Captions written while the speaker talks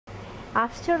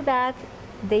After that,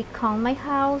 they come my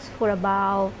house for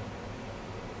about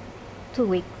 2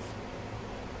 weeks.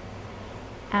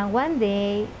 And one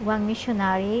day, one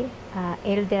missionary,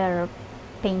 elder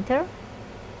painter,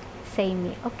 say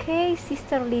me, okay,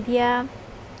 Sister Lydia,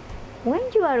 when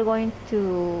you are going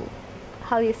to,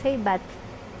 how do you say, baptized?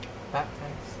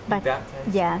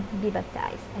 Yeah, be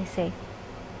baptized. I say,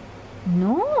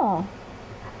 no.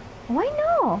 Why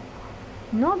no?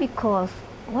 No, because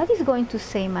what is going to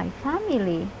say my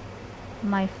family?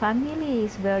 My family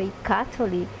is very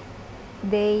Catholic.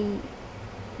 They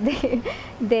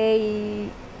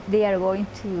they are going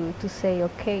to say,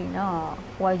 okay, no,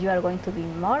 why you are going to be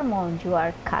Mormon? You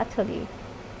are Catholic.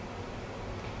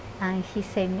 And he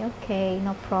said me, okay,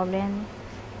 no problem,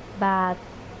 but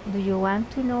do you want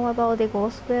to know about the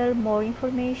gospel, more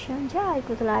information? Yeah, I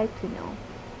would like to know.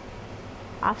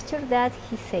 After that,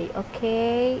 he said,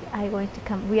 okay,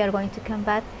 we are going to come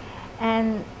back.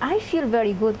 And I feel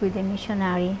very good with the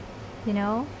missionary, you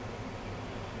know.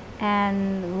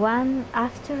 And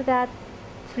after that,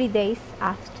 3 days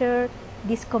after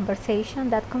this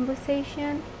conversation,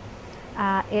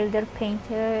 elder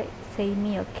painter say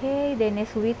me, okay, the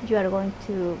next week you are going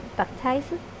to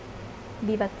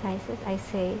be baptized. I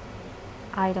say,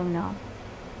 I don't know.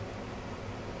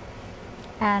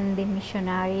 And the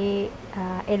missionary,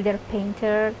 elder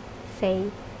painter say,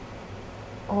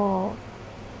 oh,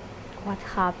 what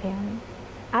happened?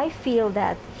 I feel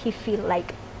that he feel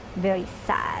like very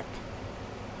sad.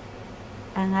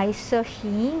 And I saw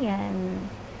him,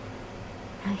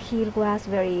 and he was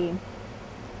very,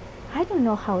 I don't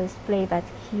know how to explain, but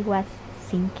he was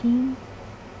thinking,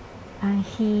 and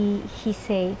he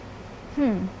say,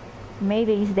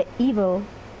 maybe it's the evil.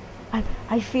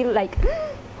 I feel like,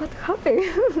 what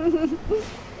happened?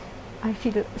 I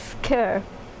feel scared,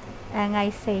 and I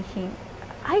say him,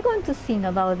 I'm going to think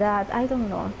about that. I don't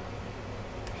know.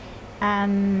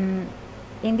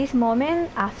 In this moment,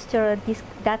 after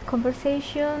that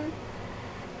conversation,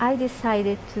 I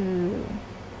decided to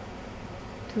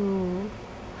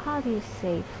how do you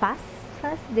say, fast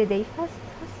the day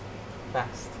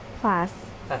fast.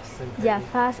 Yeah,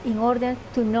 fast, in order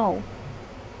to know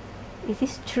is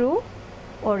this true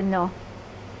or no,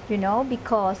 you know,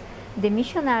 because the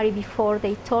missionary before,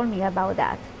 they told me about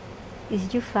that.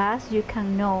 If you fast, you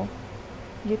can know,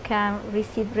 you can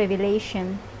receive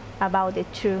revelation about the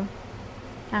truth.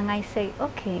 And I say,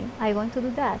 okay, I'm going to do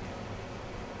that.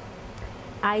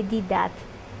 I did that.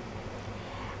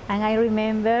 And I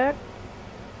remember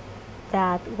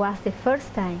that was the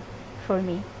first time for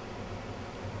me.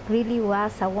 Really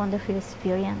was a wonderful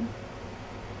experience.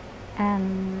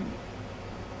 And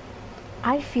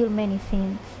I feel many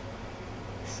things.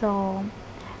 So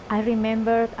I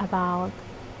remembered about,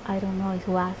 I don't know, it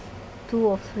was 2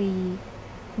 or 3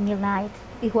 midnight.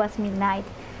 It was midnight.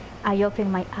 I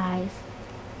opened my eyes.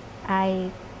 I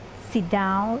sit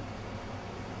down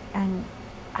and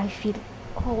I feel,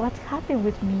 oh, what happened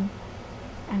with me?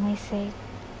 And I say,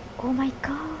 oh my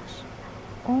gosh,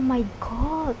 oh my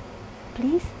God,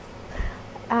 please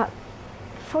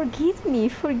forgive me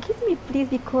please,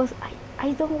 because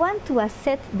I don't want to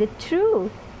accept the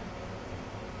truth.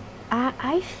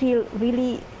 I feel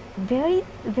really very,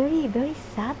 very, very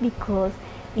sad, because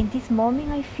in this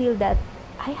moment I feel that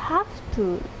I have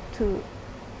to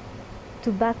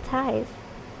baptize.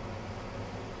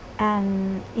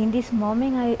 And in this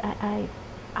moment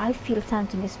I feel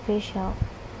something special,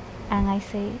 and I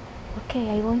say, okay,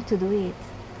 I'm going to do it.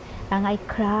 And I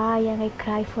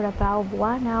cry for about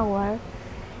 1 hour,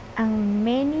 and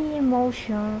many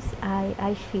emotions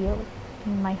I feel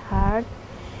in my heart.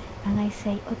 And I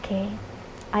say, okay,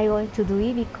 I'm going to do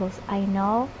it because I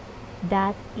know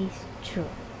that is true.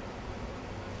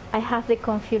 I have the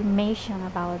confirmation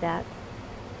about that.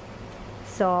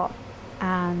 So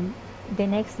the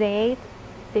next day,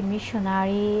 the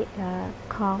missionary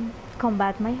come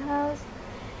back my house,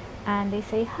 and they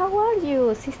say, how are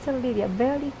you, Sister Lydia?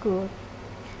 Very good.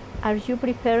 Are you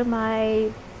prepared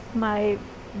my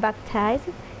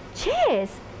baptism?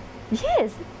 Yes.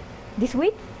 This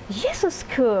week? Yes, of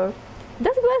course.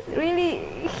 That was really,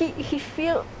 he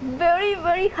feel very,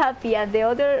 very happy, and the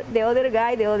other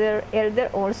guy, the other elder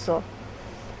also.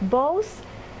 Both,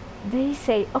 they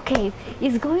say, okay,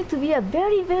 it's going to be a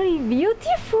very, very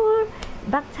beautiful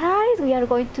baptism. We are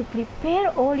going to prepare,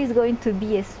 all is going to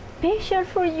be special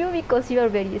for you because you are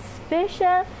very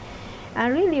special.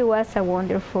 And really was a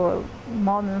wonderful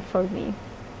moment for me.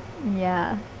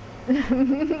 Yeah. It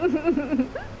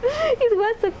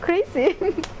was so crazy.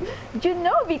 You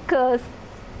know, because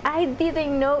I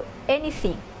didn't know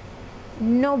anything.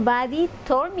 Nobody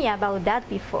told me about that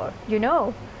before, you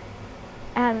know.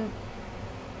 And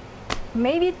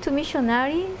maybe two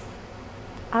missionaries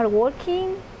are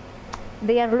working,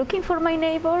 they are looking for my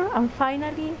neighbor, and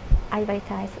finally I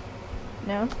baptize.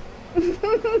 No?